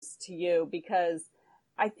to you, because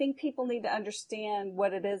I think people need to understand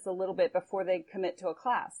what it is a little bit before they commit to a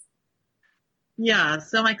class. Yeah,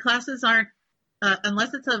 so my classes aren't,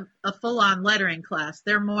 unless it's a full-on lettering class,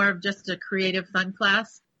 they're more of just a creative fun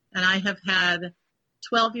class. And I have had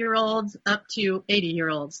 12-year-olds up to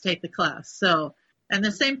 80-year-olds take the class. So, and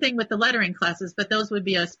the same thing with the lettering classes, but those would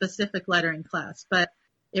be a specific lettering class. But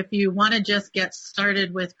if you want to just get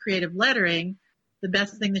started with creative lettering, the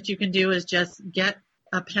best thing that you can do is just get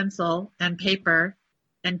a pencil and paper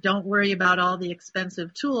and don't worry about all the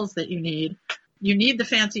expensive tools that you need. You need the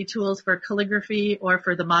fancy tools for calligraphy or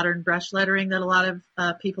for the modern brush lettering that a lot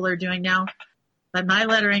of people are doing now. But my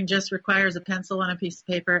lettering just requires a pencil and a piece of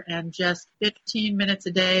paper and just 15 minutes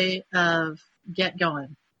a day of get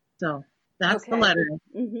going. So that's the lettering.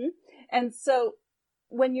 Mm-hmm. And so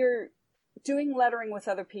when you're doing lettering with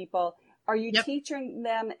other people, are you teaching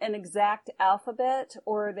them an exact alphabet,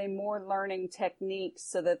 or are they more learning techniques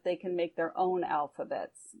so that they can make their own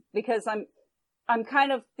alphabets? Because I'm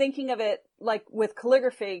kind of thinking of it like with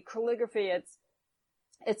calligraphy. Calligraphy,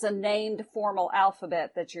 it's a named formal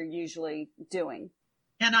alphabet that you're usually doing.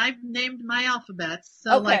 And I've named my alphabets.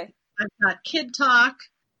 So like I've got Kid Talk,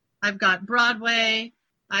 I've got Broadway,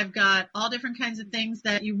 I've got all different kinds of things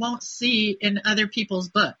that you won't see in other people's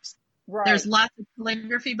books. Right. There's lots of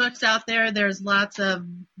calligraphy books out there. There's lots of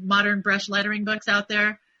modern brush lettering books out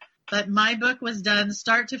there. But my book was done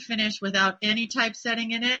start to finish without any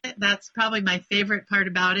typesetting in it. That's probably my favorite part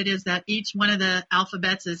about it, is that each one of the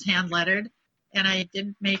alphabets is hand lettered. And I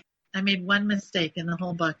made one mistake in the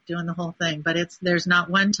whole book doing the whole thing, but there's not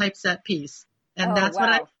one typeset piece. And that's what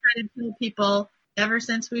I've tried to tell people ever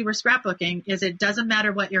since we were scrapbooking, is it doesn't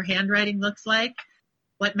matter what your handwriting looks like.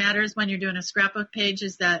 What matters when you're doing a scrapbook page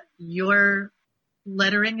is that your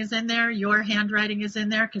lettering is in there, your handwriting is in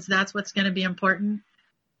there, because that's what's going to be important.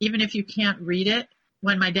 Even if you can't read it.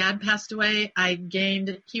 When my dad passed away, I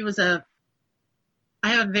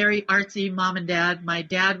have a very artsy mom and dad. My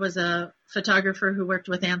dad was a photographer who worked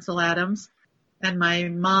with Ansel Adams, and my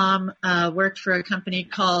mom worked for a company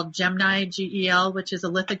called Gemini, GEL, which is a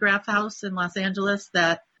lithograph house in Los Angeles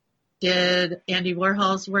that did Andy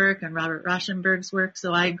Warhol's work and Robert Rauschenberg's work.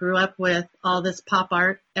 So I grew up with all this pop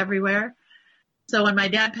art everywhere. So when my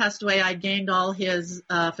dad passed away, I gained all his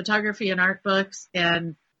photography and art books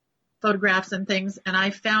and photographs and things, and I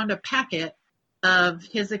found a packet of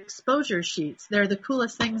his exposure sheets. They're the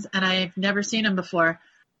coolest things, and I've never seen them before.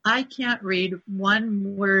 I can't read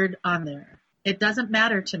one word on there. It doesn't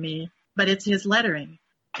matter to me, but it's his lettering.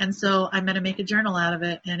 And so I'm going to make a journal out of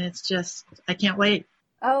it, and it's just, I can't wait.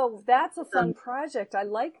 Oh, that's a fun project. I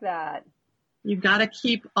like that. You've got to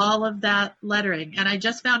keep all of that lettering. And I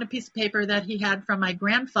just found a piece of paper that he had from my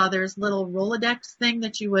grandfather's little Rolodex thing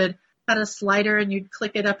that you would had a slider and you'd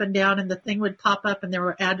click it up and down and the thing would pop up and there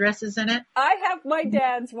were addresses in it. I have my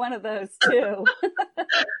dad's one of those too.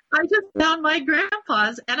 I just found my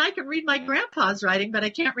grandpa's, and I can read my grandpa's writing, but I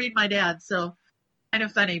can't read my dad's. So kind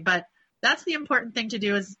of funny, but that's the important thing to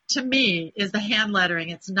do is, to me, is the hand lettering.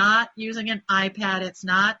 It's not using an iPad. It's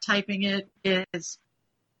not typing it. It's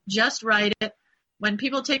just write it. When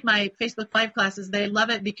people take my Facebook Live classes, they love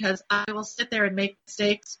it because I will sit there and make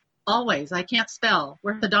mistakes always. I can't spell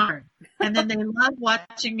worth a darn. And then they love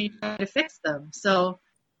watching me try to fix them. So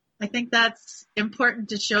I think that's important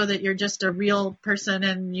to show that you're just a real person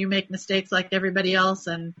and you make mistakes like everybody else,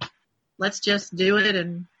 and let's just do it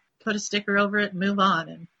and put a sticker over it and move on.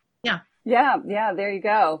 And yeah, there you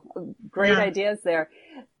go. Great ideas there.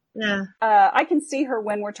 Yeah. I can see her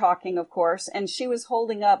when we're talking, of course, and she was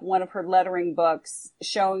holding up one of her lettering books,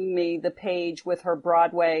 showing me the page with her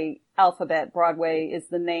Broadway alphabet. Broadway is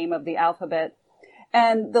the name of the alphabet.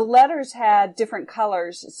 And the letters had different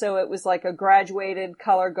colors, so it was like a graduated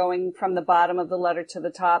color going from the bottom of the letter to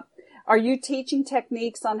the top. Are you teaching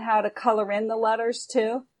techniques on how to color in the letters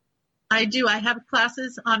too? I do. I have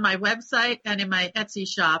classes on my website and in my Etsy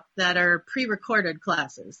shop that are pre-recorded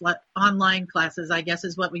classes, online classes, I guess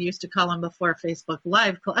is what we used to call them before Facebook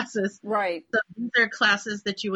Live classes. Right. So these are classes that you